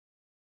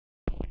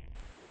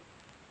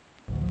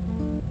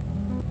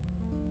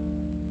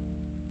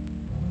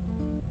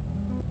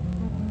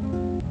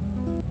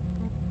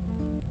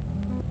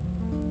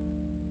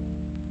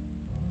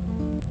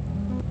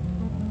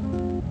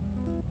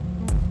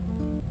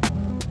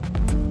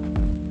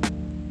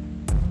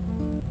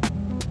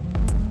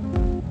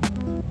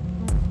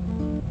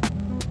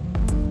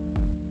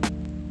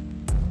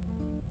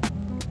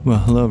Well,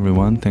 hello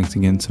everyone. Thanks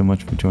again so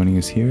much for joining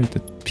us here at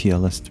the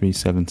PLS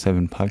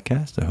 377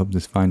 podcast. I hope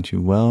this finds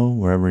you well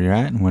wherever you're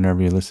at and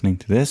whenever you're listening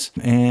to this.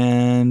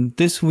 And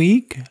this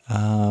week,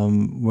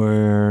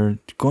 we're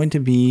going to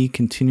be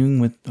continuing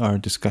with our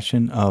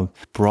discussion of,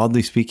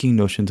 broadly speaking,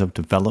 notions of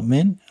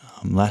development.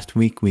 Last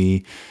week,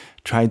 we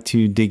tried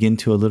to dig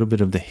into a little bit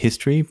of the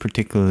history,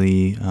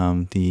 particularly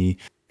the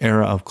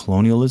era of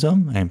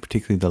colonialism, and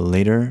particularly the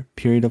later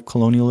period of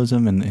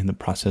colonialism and in the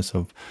process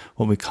of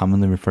what we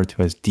commonly refer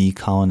to as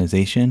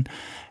decolonization,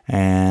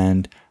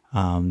 and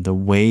the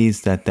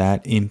ways that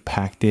that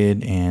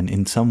impacted and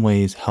in some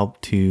ways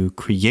helped to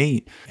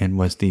create and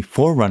was the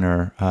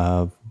forerunner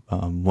of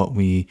what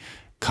we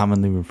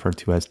commonly refer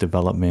to as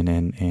development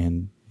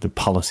and the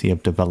policy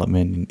of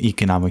development and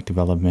economic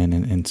development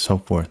and so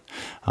forth.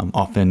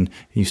 Often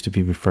used to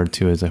be referred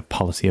to as a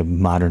policy of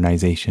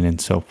modernization and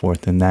so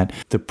forth. And that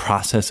the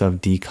process of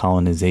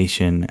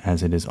decolonization,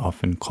 as it is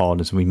often called,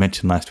 as we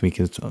mentioned last week,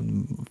 is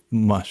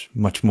much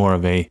more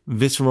of a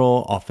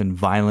visceral, often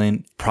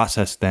violent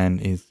process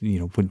than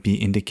would be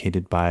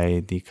indicated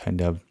by the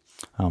kind of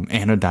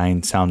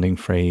anodyne sounding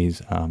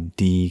phrase,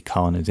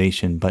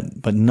 decolonization.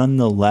 But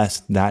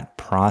nonetheless, that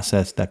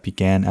process that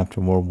began after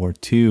World War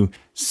II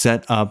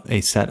set up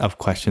a set of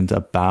questions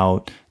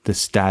about the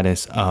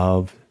status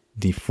of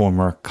the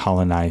former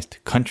colonized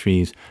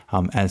countries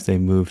as they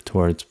moved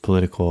towards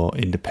political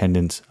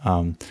independence,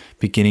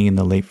 beginning in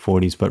the late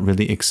 40s, but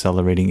really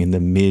accelerating in the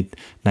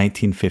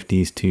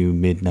mid-1950s to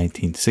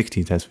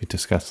mid-1960s, as we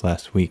discussed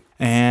last week.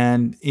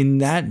 And in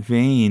that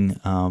vein,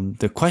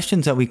 the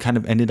questions that we kind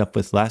of ended up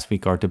with last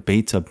week are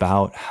debates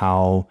about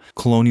how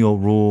colonial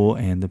rule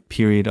and the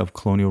period of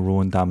colonial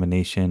rule and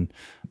domination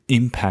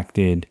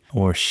impacted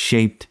or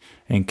shaped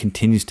and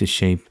continues to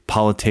shape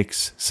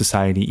politics,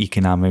 society,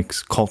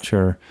 economics,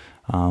 culture,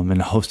 and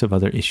a host of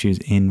other issues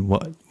in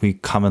what we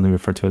commonly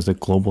refer to as the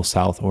global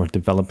south or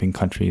developing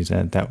countries,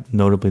 and that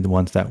notably the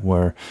ones that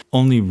were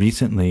only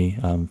recently,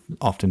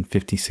 often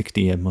 50,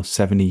 60, and most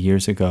 70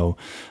 years ago,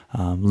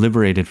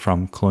 liberated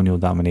from colonial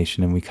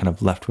domination. And we kind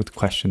of left with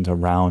questions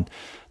around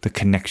the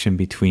connection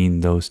between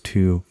those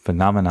two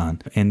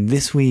phenomenon. And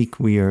this week,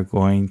 we are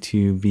going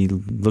to be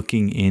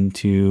looking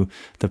into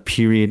the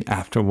period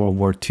after World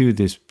War II,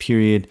 this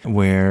period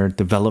where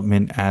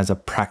development as a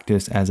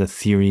practice, as a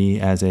theory,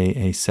 as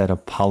a set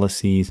of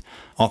policies,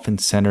 often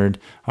centered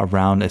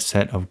around a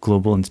set of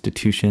global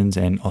institutions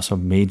and also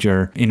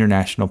major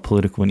international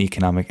political and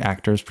economic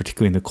actors,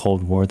 particularly in the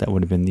Cold War, that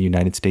would have been the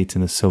United States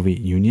and the Soviet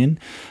Union.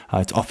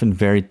 It's often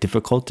very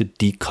difficult to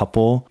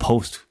decouple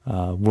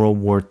post-World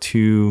War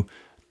II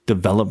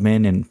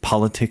development and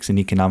politics and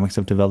economics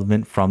of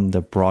development from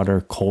the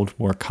broader Cold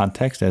War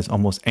context, as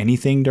almost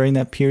anything during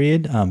that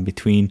period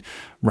between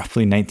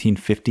roughly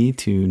 1950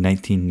 to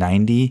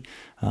 1990,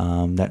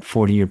 that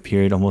 40-year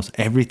period, almost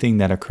everything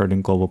that occurred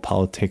in global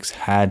politics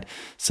had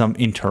some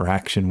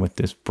interaction with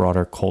this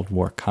broader Cold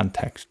War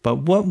context. But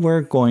what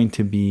we're going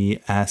to be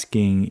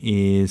asking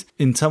is,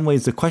 in some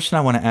ways, the question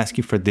I want to ask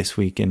you for this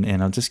week, and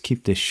I'll just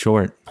keep this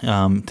short,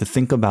 to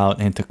think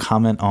about and to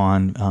comment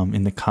on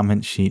in the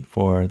comment sheet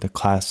for the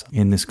class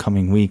in this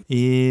coming week,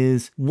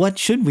 is what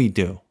should we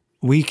do?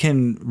 We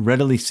can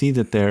readily see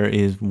that there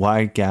is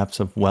wide gaps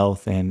of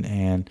wealth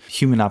and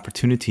human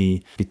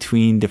opportunity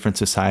between different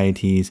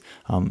societies,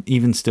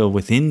 even still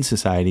within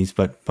societies,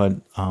 but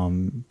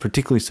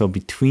particularly so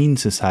between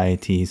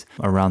societies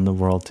around the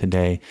world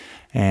today,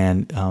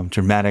 and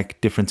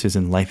dramatic differences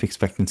in life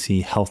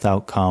expectancy, health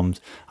outcomes,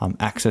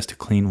 access to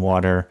clean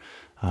water,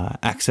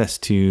 access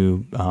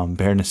to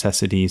bare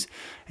necessities,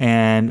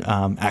 and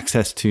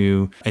access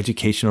to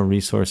educational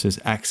resources,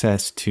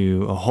 access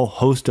to a whole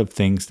host of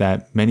things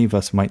that many of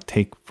us might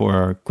take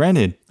for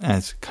granted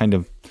as kind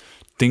of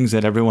things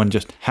that everyone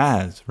just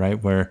has,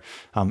 right? Where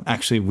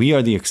actually we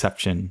are the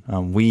exception.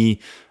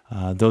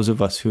 Those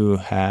of us who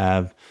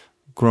have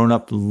grown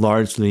up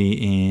largely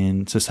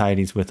in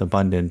societies with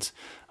abundance,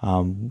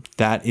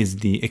 that is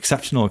the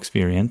exceptional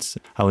experience.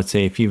 I would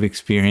say if you've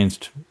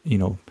experienced,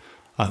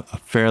 a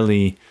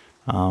fairly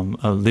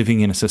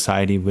living in a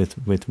society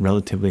with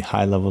relatively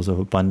high levels of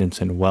abundance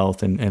and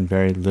wealth and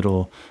very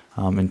little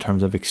in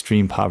terms of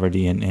extreme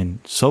poverty and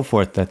so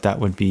forth, that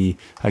would be,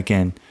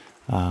 again,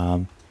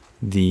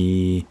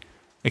 the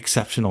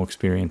exceptional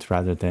experience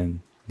rather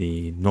than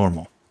the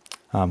normal.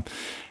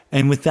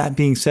 And with that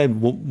being said,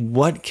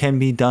 what can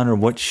be done or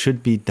what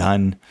should be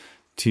done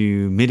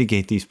to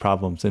mitigate these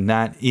problems? And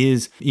that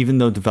is, even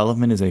though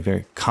development is a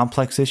very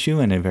complex issue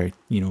and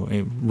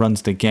it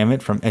runs the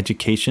gamut from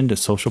education to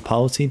social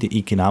policy to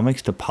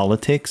economics to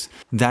politics,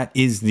 that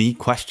is the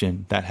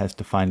question that has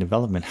defined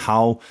development: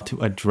 how to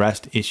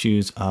address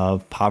issues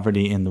of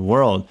poverty in the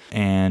world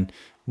and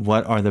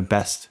what are the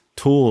best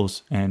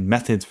tools and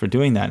methods for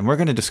doing that. And we're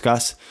going to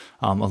discuss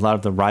a lot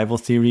of the rival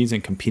theories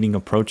and competing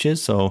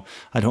approaches. So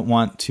I don't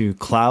want to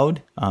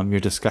cloud your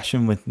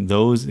discussion with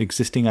those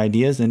existing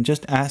ideas, and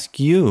just ask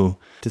you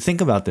to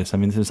think about this. I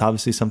mean, this is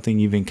obviously something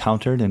you've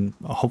encountered and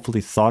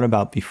hopefully thought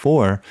about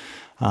before,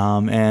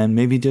 and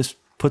maybe just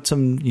put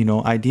some,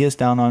 ideas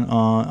down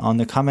on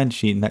the comment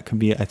sheet, and that could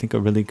be, I think, a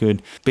really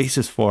good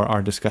basis for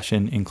our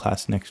discussion in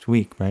class next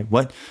week, right?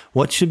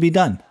 What should be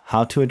done?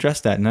 How to address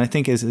that? And I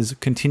think as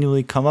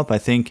continually come up, I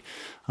think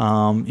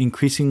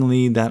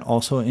increasingly that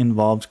also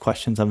involves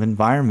questions of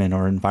environment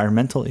or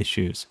environmental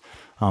issues.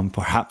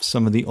 Perhaps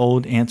some of the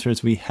old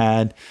answers we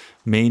had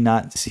may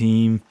not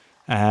seem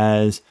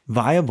as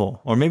viable,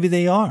 or maybe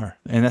they are.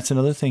 And that's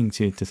another thing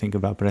to think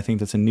about. But I think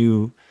that's a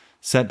new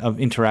set of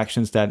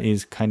interactions that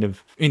is kind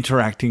of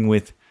interacting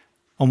with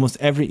almost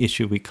every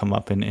issue we come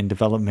up in, and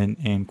development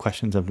and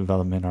questions of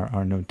development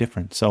are no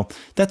different. So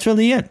that's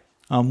really it.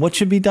 What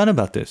should be done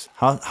about this?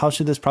 How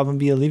should this problem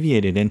be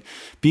alleviated? And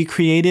be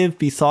creative,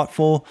 be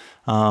thoughtful.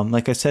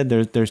 Like I said,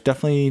 there's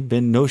definitely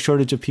been no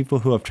shortage of people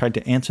who have tried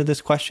to answer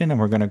this question, and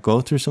we're going to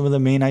go through some of the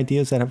main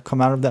ideas that have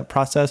come out of that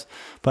process.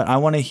 But I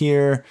want to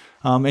hear,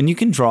 and you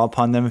can draw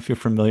upon them if you're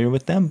familiar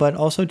with them, but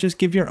also just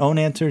give your own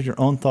answers,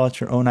 your own thoughts,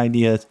 your own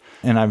ideas.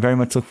 And I very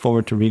much look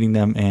forward to reading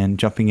them and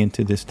jumping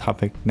into this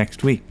topic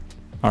next week.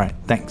 All right,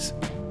 thanks.